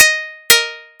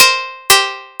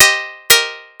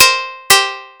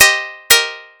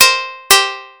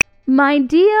My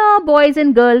dear boys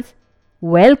and girls,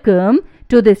 welcome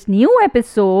to this new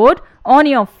episode on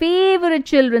your favorite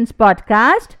children's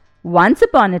podcast, Once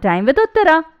Upon a Time with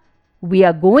Uttara. We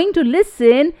are going to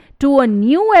listen to a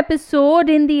new episode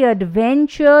in the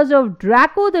adventures of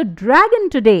Draco the dragon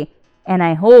today, and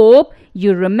I hope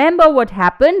you remember what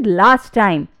happened last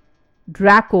time.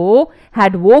 Draco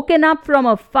had woken up from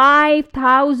a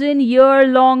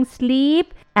 5,000-year-long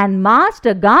sleep, and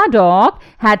Master Gardok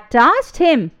had tasked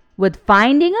him with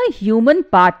finding a human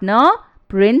partner,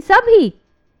 Prince Abhi.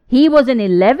 He was an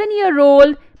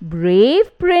 11-year-old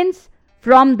brave prince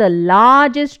from the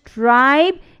largest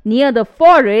tribe near the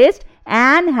forest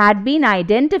and had been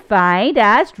identified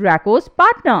as Draco's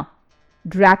partner.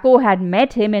 Draco had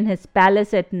met him in his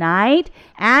palace at night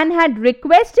and had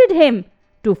requested him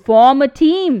to form a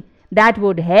team that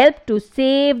would help to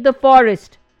save the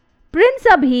forest. Prince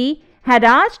Abhi had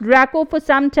asked Draco for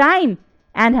some time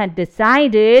and had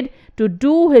decided to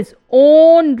do his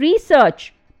own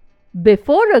research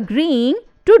before agreeing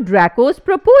to Draco's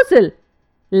proposal.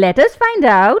 Let us find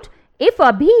out if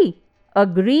Abhi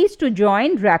agrees to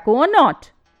join Draco or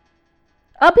not.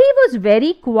 Abhi was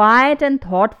very quiet and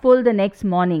thoughtful the next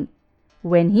morning.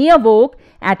 When he awoke,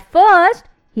 at first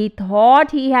he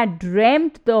thought he had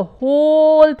dreamt the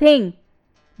whole thing.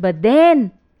 But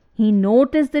then he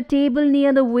noticed the table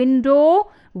near the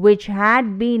window, which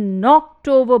had been knocked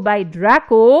over by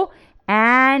Draco,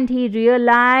 and he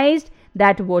realized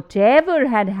that whatever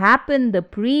had happened the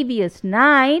previous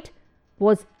night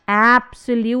was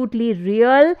absolutely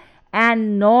real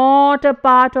and not a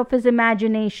part of his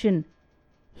imagination.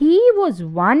 He was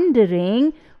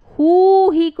wondering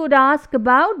who he could ask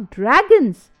about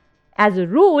dragons. As a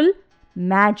rule,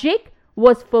 magic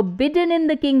was forbidden in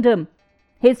the kingdom.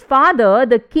 His father,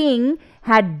 the king,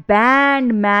 had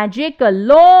banned magic a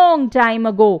long time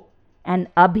ago, and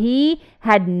Abhi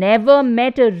had never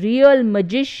met a real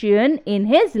magician in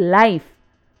his life.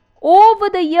 Over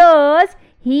the years,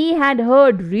 he had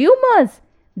heard rumors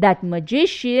that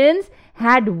magicians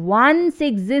had once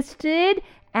existed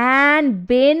and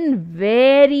been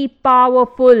very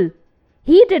powerful.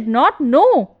 He did not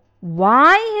know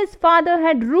why his father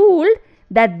had ruled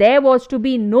that there was to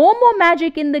be no more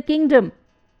magic in the kingdom,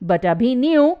 but Abhi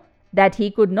knew that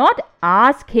he could not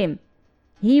ask him.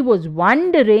 He was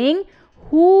wondering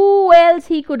who else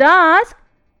he could ask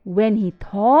when he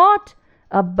thought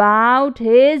about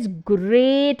his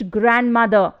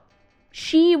great-grandmother.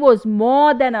 She was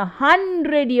more than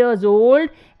 100 years old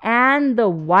and the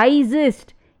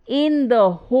wisest in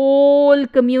the whole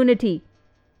community.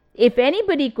 If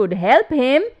anybody could help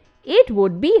him, it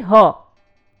would be her.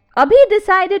 Abhi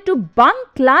decided to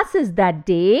bunk classes that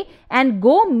day and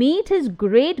go meet his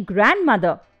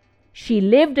great-grandmother. She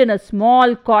lived in a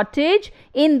small cottage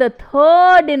in the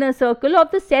third inner circle of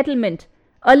the settlement,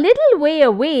 a little way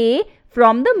away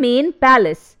from the main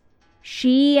palace.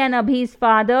 She and Abhi's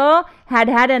father had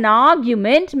had an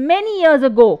argument many years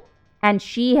ago, and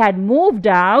she had moved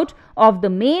out of the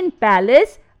main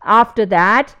palace after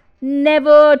that,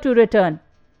 never to return.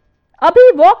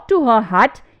 Abhi walked to her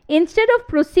hut instead of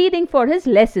proceeding for his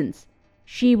lessons.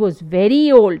 She was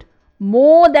very old,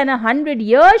 more than 100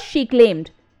 years, she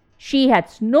claimed. She had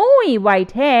snowy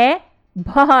white hair,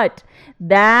 but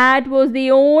that was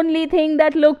the only thing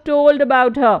that looked old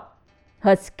about her.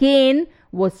 Her skin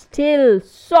was still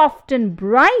soft and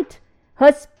bright.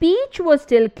 Her speech was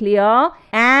still clear,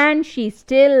 and she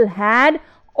still had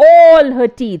all her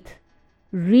teeth.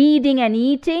 Reading and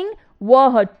eating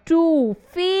were her two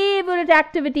favorite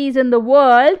activities in the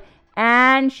world,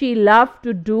 and she loved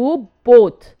to do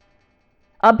both.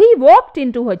 Abhi walked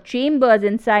into her chambers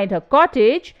inside her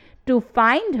cottage to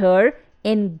find her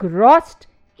engrossed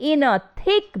in a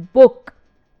thick book.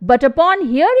 But upon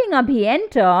hearing Abhi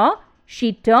enter,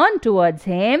 she turned towards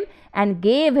him and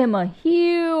gave him a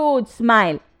huge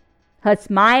smile. Her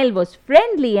smile was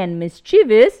friendly and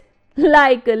mischievous,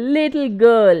 like a little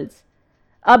girl's.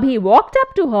 Abhi walked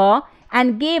up to her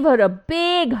and gave her a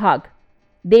big hug.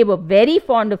 They were very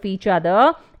fond of each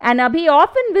other, and Abhi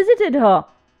often visited her,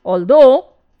 although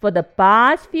for the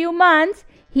past few months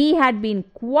he had been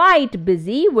quite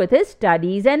busy with his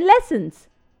studies and lessons.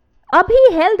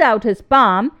 Abhi held out his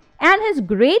palm, and his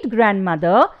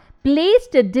great-grandmother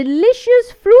placed a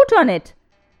delicious fruit on it.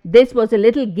 This was a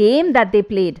little game that they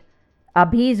played.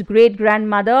 Abhi's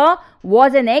great-grandmother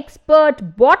was an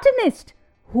expert botanist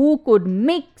who could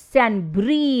mix and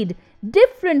breed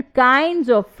different kinds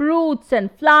of fruits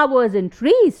and flowers and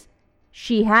trees.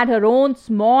 She had her own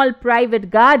small private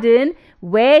garden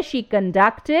where she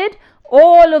conducted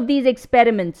all of these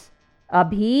experiments.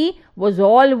 Abhi was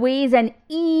always an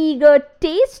eager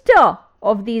taster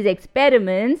of these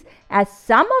experiments, as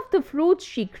some of the fruits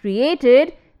she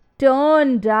created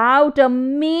turned out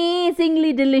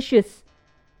amazingly delicious.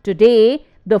 Today,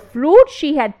 the fruit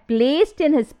she had placed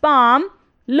in his palm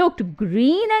looked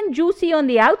green and juicy on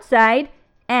the outside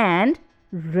and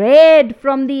red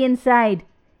from the inside.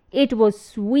 It was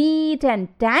sweet and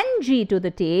tangy to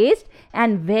the taste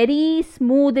and very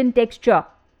smooth in texture.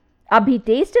 Abhi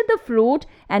tasted the fruit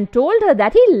and told her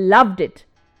that he loved it.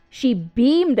 She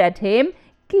beamed at him,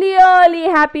 clearly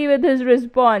happy with his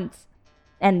response.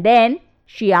 And then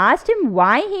she asked him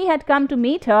why he had come to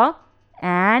meet her,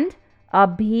 and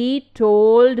Abhi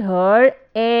told her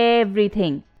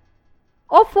everything.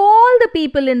 Of all the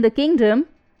people in the kingdom,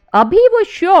 Abhi was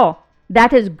sure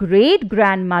that his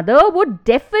great-grandmother would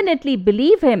definitely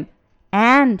believe him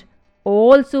and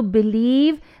also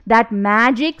believe that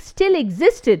magic still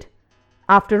existed.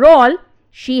 After all,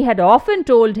 she had often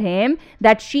told him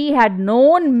that she had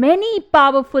known many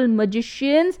powerful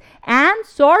magicians and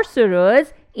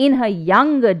sorcerers in her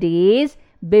younger days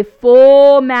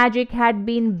before magic had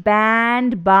been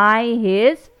banned by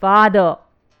his father.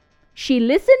 She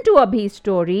listened to Abhi's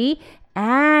story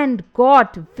and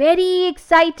got very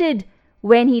excited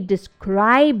when he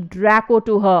described Draco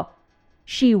to her.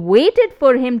 She waited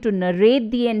for him to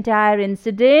narrate the entire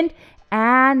incident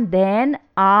and then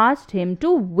asked him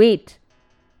to wait.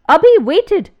 Abhi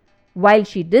waited while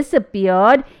she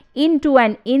disappeared into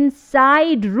an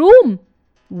inside room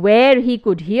where he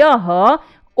could hear her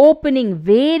opening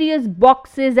various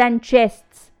boxes and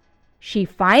chests. She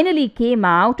finally came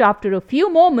out after a few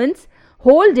moments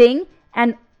holding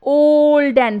an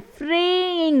old and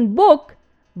fraying book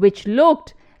which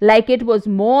looked like it was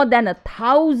more than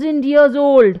 1,000 years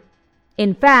old.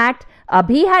 In fact,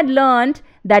 Abhi had learnt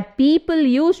that people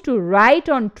used to write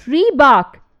on tree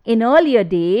bark in earlier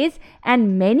days,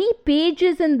 and many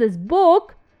pages in this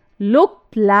book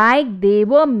looked like they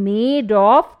were made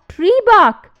of tree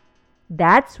bark.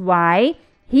 That's why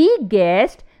he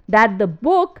guessed that the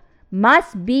book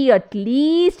must be at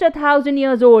least 1,000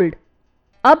 years old.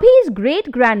 Abhi's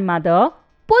great-grandmother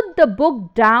put the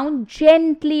book down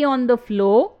gently on the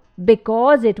floor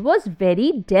because it was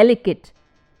very delicate.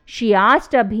 She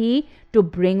asked Abhi to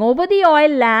bring over the oil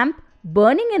lamp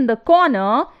burning in the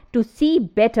corner to see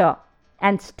better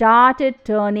and started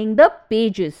turning the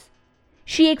pages.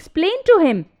 She explained to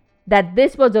him that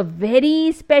this was a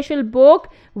very special book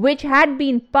which had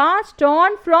been passed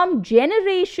on from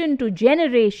generation to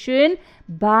generation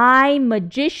by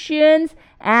magicians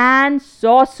and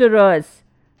sorcerers.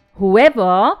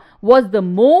 Whoever was the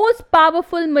most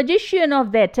powerful magician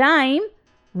of their time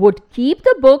would keep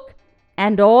the book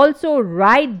and also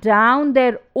write down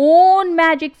their own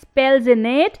magic spells in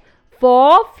it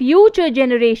for future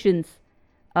generations.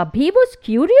 Abhi was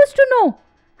curious to know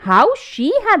how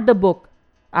she had the book.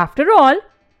 After all,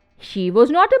 she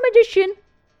was not a magician.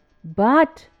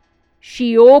 But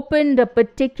she opened a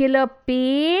particular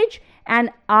page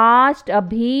and asked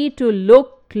Abhi to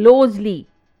look closely.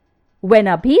 When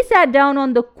Abhi sat down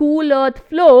on the cool earth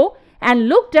floor and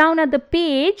looked down at the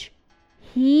page,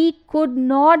 he could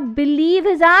not believe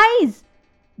his eyes.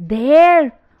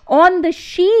 There, on the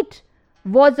sheet,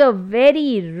 was a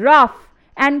very rough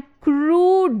and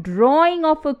crude drawing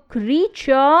of a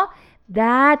creature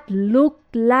that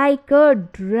looked like a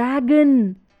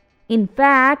dragon. In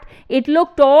fact, it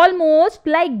looked almost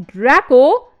like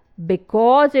Draco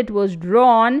because it was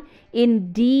drawn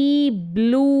in deep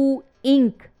blue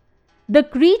ink. The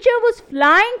creature was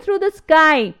flying through the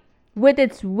sky with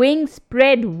its wings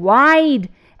spread wide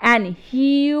and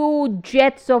huge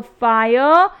jets of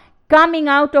fire coming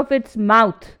out of its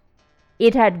mouth.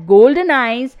 It had golden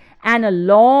eyes and a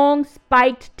long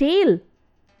spiked tail.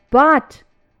 But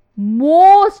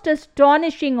most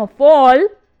astonishing of all,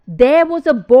 there was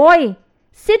a boy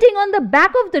sitting on the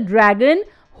back of the dragon,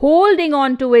 holding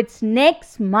on to its neck,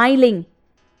 smiling.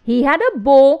 He had a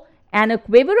bow and a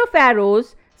quiver of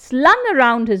arrows slung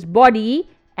around his body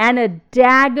and a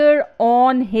dagger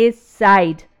on his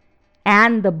side.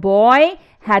 And the boy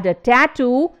had a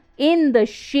tattoo in the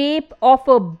shape of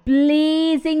a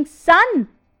blazing sun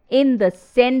in the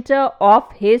center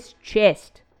of his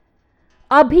chest.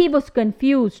 Abhi was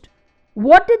confused.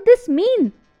 What did this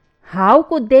mean? How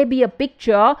could there be a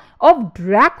picture of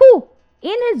Draco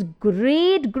in his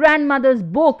great-grandmother's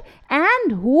book,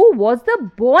 and who was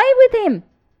the boy with him?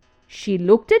 She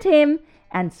looked at him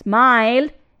and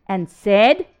smiled and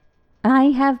said, "I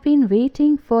have been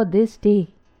waiting for this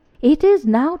day. It is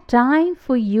now time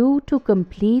for you to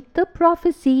complete the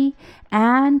prophecy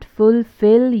and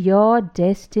fulfill your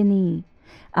destiny.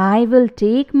 I will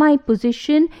take my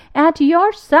position at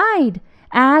your side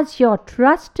as your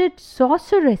trusted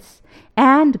sorceress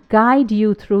and guide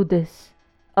you through this."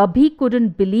 Abhi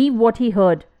couldn't believe what he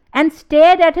heard and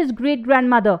stared at his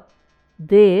great-grandmother.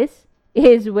 This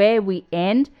is where we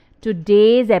end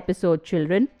today's episode,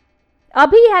 children.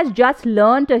 Abhi has just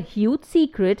learnt a huge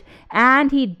secret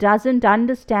and he doesn't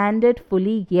understand it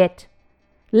fully yet.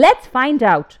 Let's find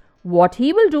out what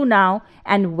he will do now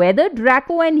and whether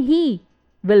Draco and he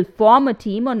will form a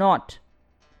team or not.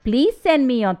 Please send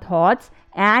me your thoughts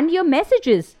and your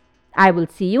messages. I will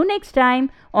see you next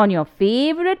time on your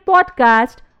favorite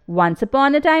podcast, Once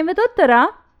Upon a Time with Uttara,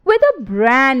 with a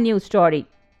brand new story.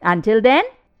 Until then,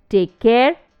 take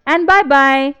care and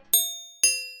bye-bye.